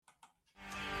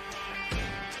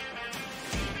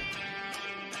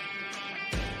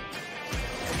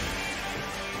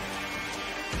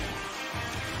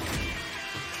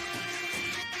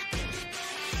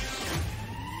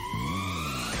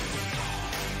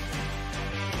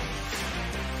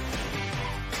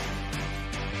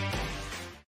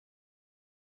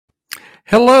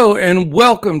Hello and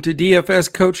welcome to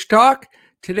DFS Coach Talk.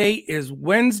 Today is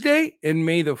Wednesday and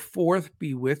may the 4th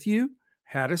be with you.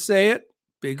 How to say it,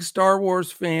 big Star Wars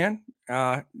fan.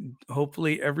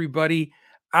 Hopefully everybody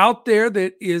out there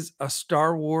that is a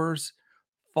Star Wars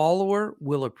follower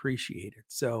will appreciate it.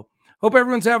 So hope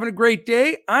everyone's having a great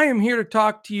day. I am here to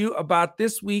talk to you about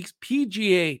this week's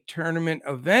PGA tournament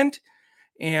event.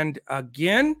 And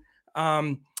again,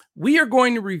 we are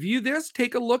going to review this,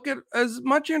 take a look at as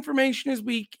much information as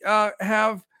we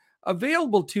have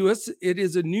available to us. It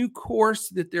is a new course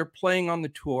that they're playing on the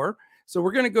tour. So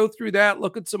we're going to go through that,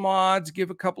 look at some odds, give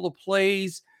a couple of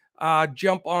plays,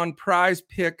 jump on prize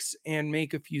picks, and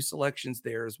make a few selections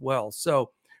there as well.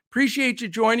 So appreciate you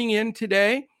joining in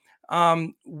today.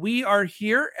 We are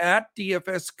here at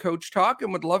DFS Coach Talk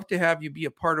and would love to have you be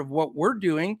a part of what we're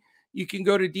doing. You can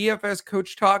go to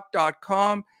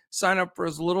dfscoachtalk.com, sign up for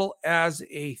as little as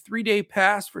a 3-day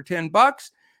pass for $10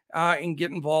 and get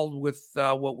involved with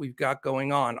what we've got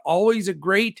going on. Always a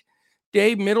great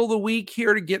day, middle of the week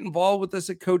here to get involved with us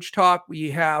at Coach Talk.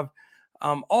 We have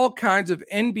all kinds of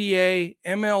NBA,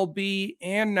 MLB,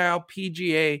 and now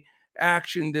PGA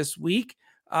action this week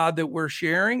that we're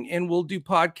sharing, and we'll do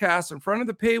podcasts in front of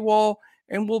the paywall,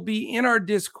 and we'll be in our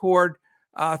Discord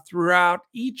throughout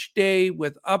each day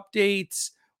with updates,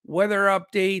 weather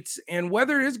updates, and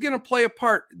weather is going to play a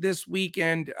part this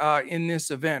weekend in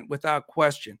this event without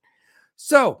question.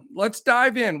 So let's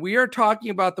dive in. We are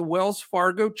talking about the Wells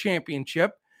Fargo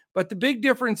Championship, but the big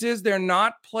difference is they're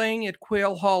not playing at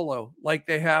Quail Hollow like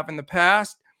they have in the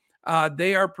past.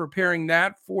 They are preparing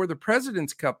that for the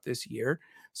President's Cup this year.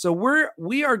 So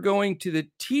we are going to the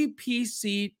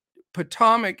TPC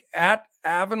Potomac at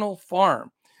Avenel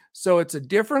Farm. So it's a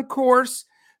different course.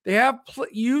 They have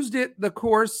used the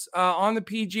course on the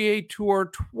PGA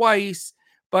Tour twice,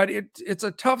 but it's a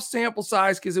tough sample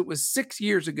size because it was 6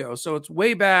 years ago. So it's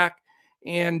way back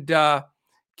and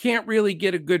can't really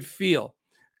get a good feel.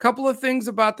 A couple of things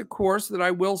about the course that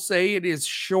I will say: it is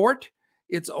short.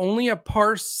 It's only a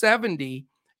par 70,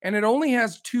 and it only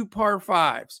has 2 par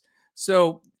 5s.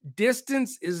 So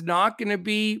distance is not going to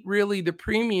be really the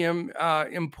premium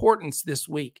importance this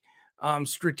week.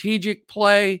 Strategic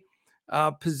play,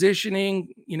 positioning,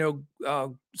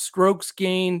 strokes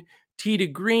gained, tee to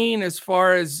green, as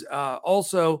far as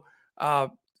also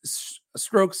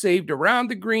strokes saved around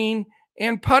the green,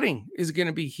 and putting is going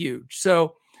to be huge.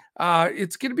 So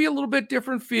it's going to be a little bit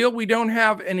different feel. We don't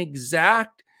have an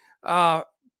exact,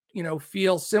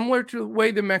 feel similar to the way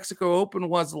the Mexico Open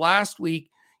was last week.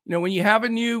 When you have a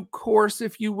new course,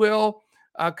 if you will,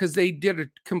 because they did a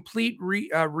complete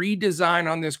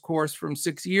redesign on this course from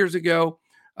 6 years ago.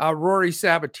 Rory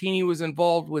Sabatini was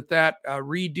involved with that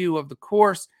redo of the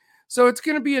course. So it's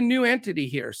going to be a new entity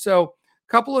here. So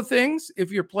a couple of things: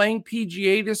 if you're playing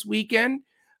PGA this weekend,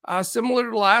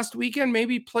 similar to last weekend,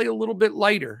 maybe play a little bit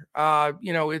lighter.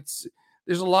 There's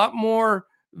a lot more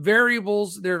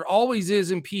variables. There always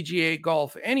is in PGA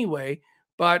golf anyway,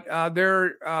 but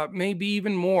there may be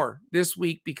even more this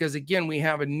week because, again, we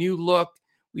have a new look.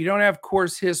 We don't have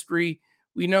course history.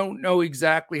 We don't know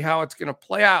exactly how it's going to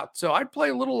play out. So I'd play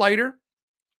a little lighter.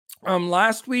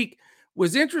 Last week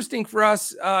was interesting for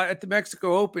us at the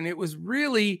Mexico Open. It was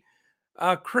really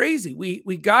crazy.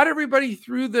 We got everybody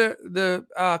through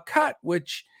the cut,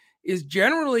 which is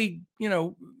generally,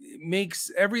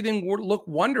 makes everything look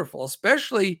wonderful,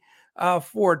 especially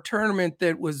for a tournament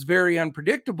that was very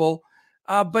unpredictable.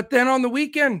 But then on the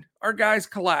weekend, our guys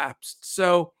collapsed.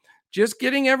 So just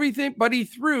getting everybody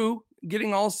through,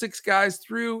 getting all 6 guys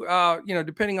through,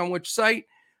 depending on which site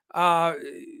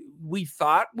we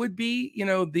thought would be,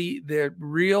 the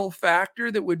real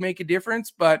factor that would make a difference.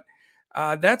 But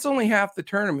that's only half the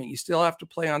tournament. You still have to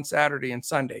play on Saturday and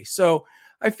Sunday. So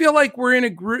I feel like we're in a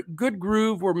good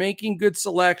groove. We're making good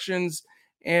selections,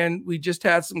 and we just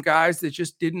had some guys that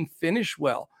just didn't finish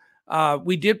well.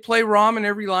 We did play Rahm in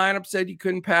every lineup, said you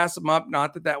couldn't pass him up.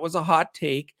 Not that that was a hot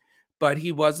take, but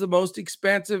he was the most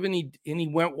expensive, and he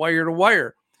went wire to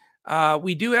wire.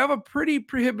 We do have a pretty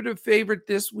prohibitive favorite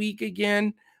this week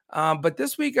again, but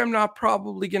this week I'm not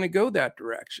probably going to go that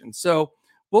direction. So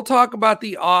we'll talk about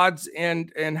the odds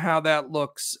and how that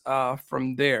looks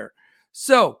from there.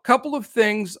 So a couple of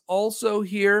things also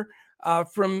here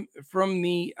from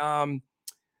the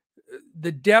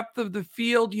depth of the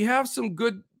field. You have some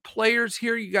good players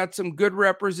here. You got some good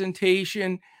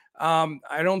representation.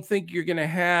 I don't think you're going to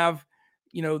have,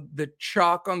 the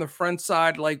chalk on the front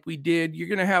side like we did. You're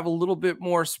going to have a little bit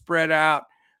more spread out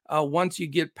once you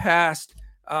get past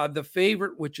the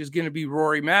favorite, which is going to be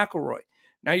Rory McIlroy.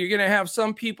 Now you're going to have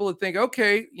some people that think,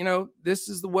 okay, this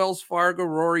is the Wells Fargo,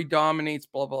 Rory dominates,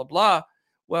 blah, blah, blah.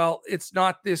 Well, it's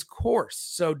not this course.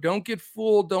 So don't get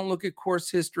fooled. Don't look at course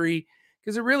history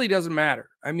because it really doesn't matter.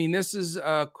 I mean, this is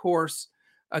a course,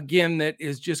 again, that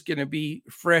is just going to be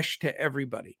fresh to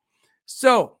everybody.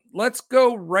 So let's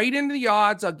go right into the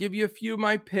odds. I'll give you a few of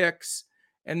my picks,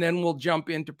 and then we'll jump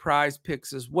into prize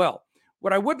picks as well.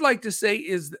 What I would like to say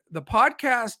is the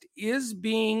podcast is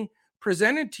being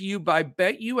presented to you by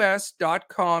betus.com.pa.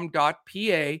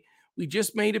 We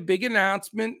just made a big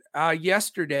announcement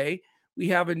yesterday. We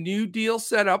have a new deal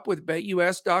set up with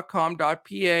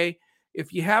betus.com.pa.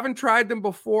 If you haven't tried them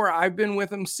before, I've been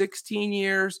with them 16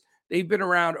 years. They've been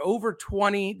around over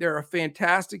 20. They're a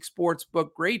fantastic sports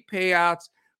book, great payouts,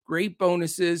 great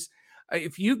bonuses.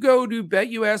 If you go to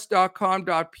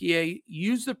betus.com.pa,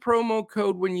 use the promo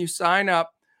code when you sign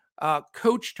up,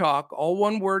 Coach Talk, all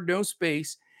one word, no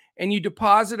space, and you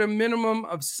deposit a minimum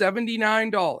of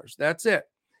 $79. That's it.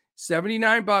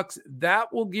 $79.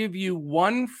 That will give you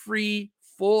one free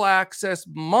full access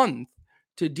month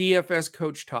to DFS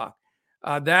Coach Talk.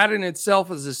 That in itself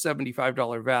is a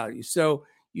 $75 value. So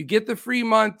you get the free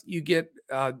month, you get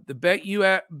the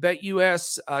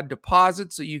BetUS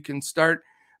deposit, so you can start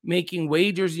making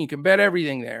wagers, and you can bet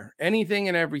everything there, anything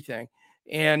and everything,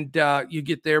 and you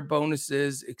get their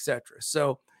bonuses, etc.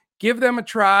 So give them a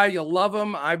try. You'll love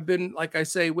them. I've been, like I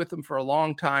say, with them for a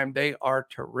long time. They are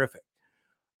terrific.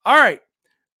 All right.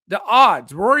 The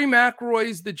odds. Rory McIlroy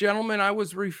is the gentleman I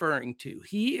was referring to.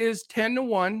 He is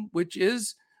 10-1, which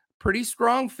is pretty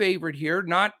strong favorite here.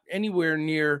 Not anywhere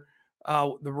near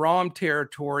the Rahm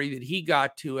territory that he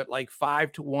got to at like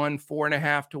 5-1,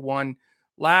 4.5-1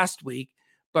 last week.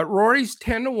 But Rory's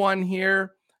 10-1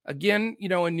 here. Again,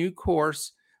 a new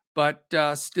course, but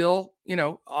still,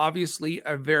 obviously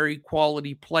a very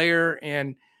quality player.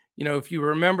 And if you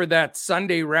remember that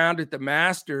Sunday round at the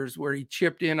Masters where he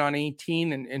chipped in on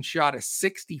 18 and shot a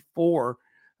 64,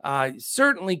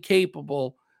 certainly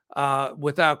capable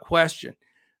without question.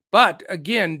 But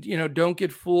again, don't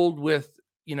get fooled with,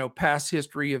 past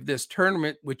history of this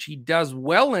tournament, which he does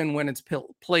well in when it's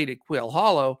played at Quail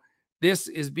Hollow. This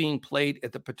is being played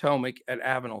at the Potomac at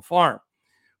Avenel Farm.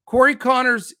 Corey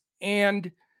Connors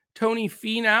and Tony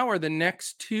Finau are the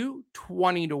next two,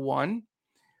 20-1.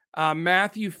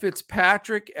 Matthew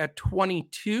Fitzpatrick at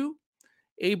 22,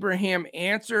 Abraham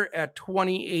Answer at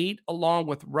 28, along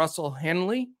with Russell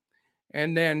Henley,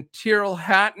 and then Tyrrell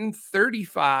Hatton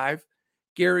 35,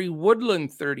 Gary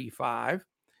Woodland 35,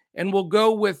 and we'll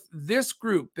go with this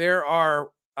group. There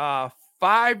are 5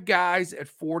 guys at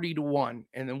 40-1,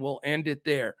 and then we'll end it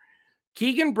there.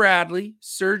 Keegan Bradley,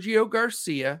 Sergio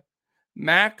Garcia,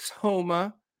 Max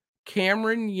Homa,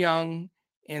 Cameron Young,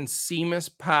 and Seamus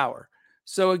Power.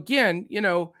 So again,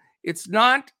 it's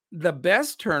not the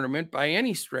best tournament by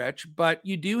any stretch, but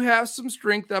you do have some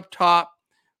strength up top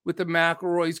with the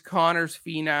McIlroys, Connors,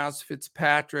 Finaus,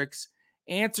 Fitzpatricks.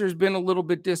 Answer's been a little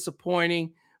bit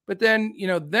disappointing, but then,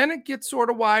 then it gets sort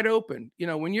of wide open.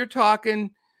 When you're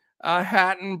talking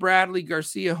Hatton, Bradley,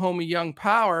 Garcia, Homa, Young,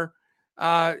 Power,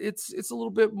 it's a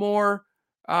little bit more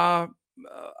of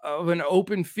an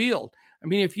open field. I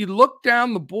mean, if you look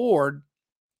down the board,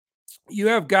 you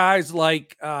have guys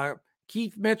like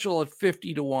Keith Mitchell at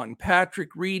 50-1, Patrick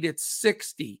Reed at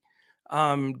 60,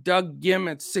 Doug Gim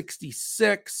at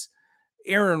 66,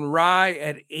 Aaron Rai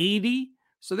at 80.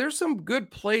 So there's some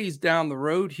good plays down the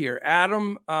road here.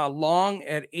 Adam Long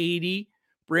at 80,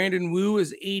 Brandon Wu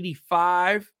is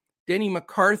 85, Denny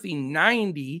McCarthy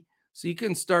 90. So you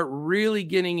can start really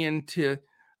getting into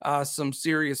some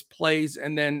serious plays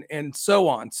and so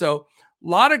on. So a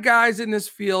lot of guys in this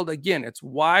field. Again, it's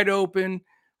wide open,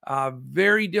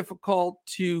 very difficult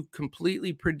to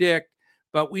completely predict,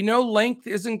 but we know length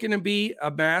isn't going to be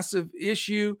a massive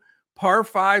issue. Par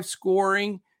 5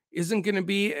 scoring isn't going to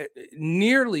be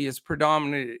nearly as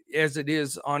predominant as it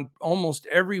is on almost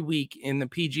every week in the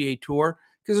PGA Tour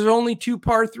because there's only 2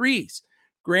 par 3s.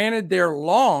 Granted, they're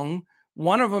long.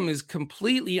 One of them is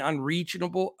completely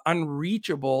unreachable.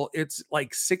 It's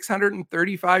like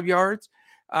 635 yards.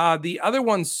 The other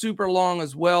one's super long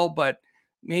as well, but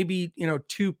maybe,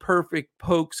 2 perfect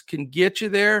pokes can get you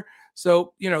there.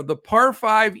 So, the par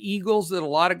 5 eagles that a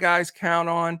lot of guys count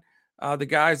on, the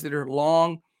guys that are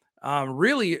long,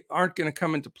 really aren't going to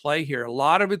come into play here. A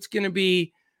lot of it's going to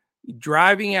be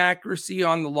driving accuracy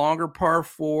on the longer par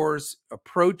 4s.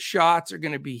 Approach shots are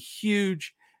going to be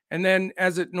huge. And then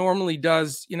as it normally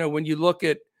does, when you look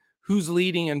at who's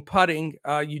leading and putting,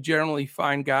 you generally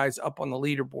find guys up on the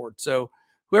leaderboard. So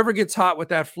whoever gets hot with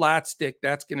that flat stick,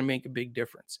 that's going to make a big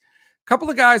difference. A couple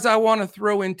of guys I want to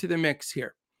throw into the mix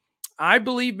here. I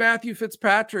believe Matthew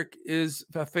Fitzpatrick is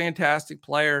a fantastic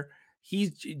player.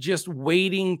 He's just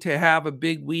waiting to have a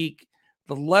big week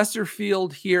The lesser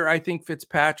field here, I think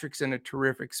Fitzpatrick's in a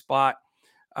terrific spot.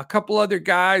 A couple other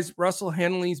guys, Russell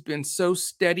Henley's been so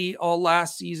steady all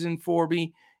last season for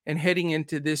me and heading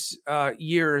into this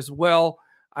year as well.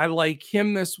 I like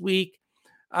him this week.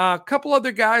 A couple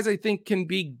other guys I think can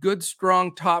be good,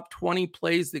 strong top 20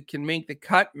 plays that can make the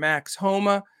cut. Max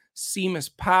Homa, Seamus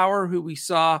Power, who we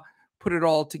saw put it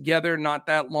all together not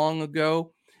that long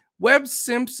ago. Webb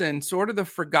Simpson, sort of the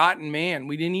forgotten man.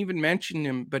 We didn't even mention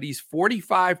him, but he's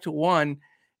 45-1.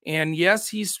 And yes,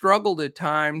 he's struggled at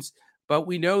times, but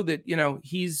we know that,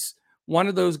 he's one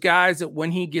of those guys that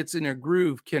when he gets in a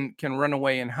groove can run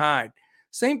away and hide.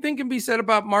 Same thing can be said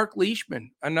about Mark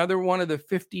Leishman, another one of the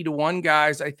 50-1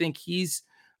 guys. I think he's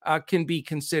can be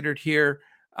considered here,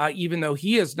 even though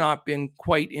he has not been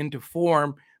quite into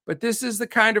form. But this is the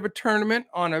kind of a tournament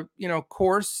on a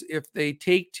course. If they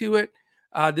take to it,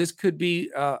 this could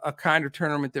be a kind of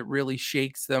tournament that really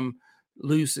shakes them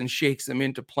loose and shakes them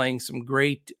into playing some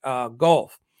great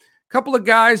golf. A couple of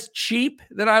guys cheap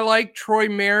that I like: Troy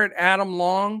Merritt, Adam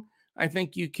Long. I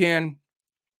think you can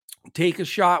take a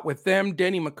shot with them.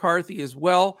 Denny McCarthy as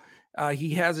well.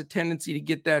 He has a tendency to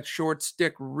get that short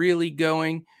stick really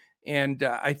going, and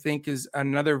I think is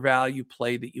another value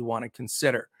play that you want to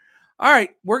consider. All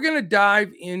right, we're going to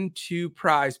dive into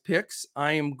Prize Picks.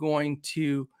 I am going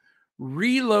to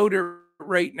reload it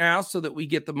right now so that we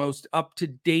get the most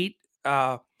up-to-date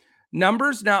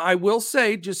numbers. Now, I will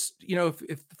say, just,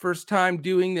 if the first time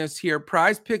doing this here,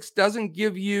 Prize Picks doesn't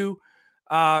give you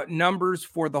numbers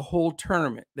for the whole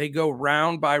tournament. They go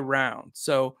round by round.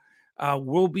 So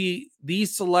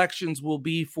these selections will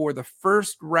be for the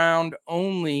first round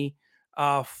only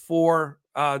for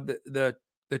the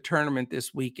tournament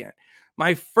this weekend.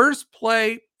 My first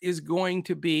play is going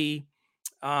to be,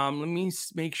 let me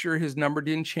make sure his number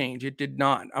didn't change. It did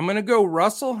not. I'm going to go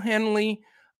Russell Henley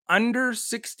under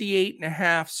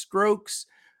 68.5 strokes.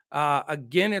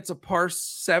 Again, it's a par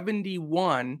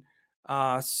 71.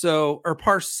 Or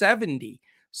par 70.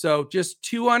 So just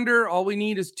 2 under. All we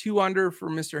need is 2 under for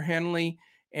Mr. Henley,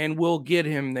 and we'll get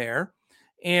him there.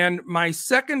 And my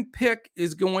second pick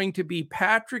is going to be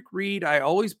Patrick Reed. I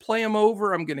always play him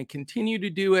over. I'm going to continue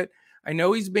to do it. I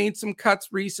know he's made some cuts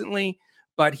recently,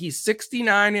 but he's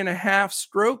 69.5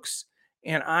 strokes,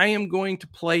 and I am going to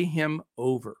play him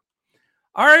over.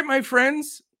 All right, my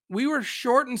friends, we were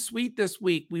short and sweet this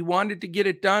week. We wanted to get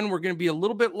it done. We're going to be a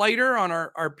little bit lighter on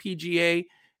our PGA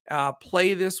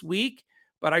play this week,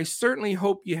 but I certainly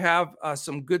hope you have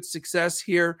some good success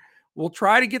here. We'll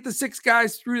try to get the 6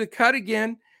 guys through the cut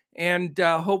again and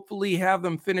hopefully have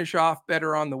them finish off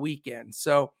better on the weekend.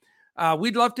 So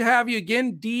we'd love to have you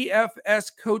again,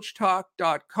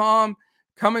 dfscoachtalk.com.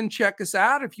 Come and check us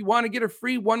out. If you want to get a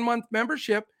free 1-month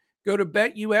membership, go to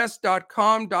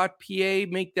betus.com.pa,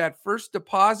 make that first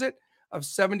deposit of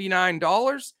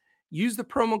 $79. Use the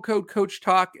promo code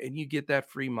CoachTalk, and you get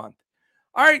that free month.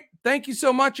 All right. Thank you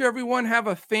so much, everyone. Have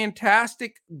a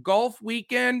fantastic golf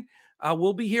weekend.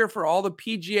 We'll be here for all the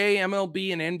PGA,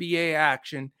 MLB, and NBA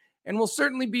action. And we'll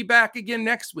certainly be back again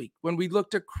next week when we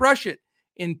look to crush it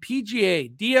in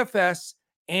PGA, DFS,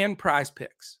 and Prize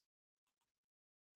Picks.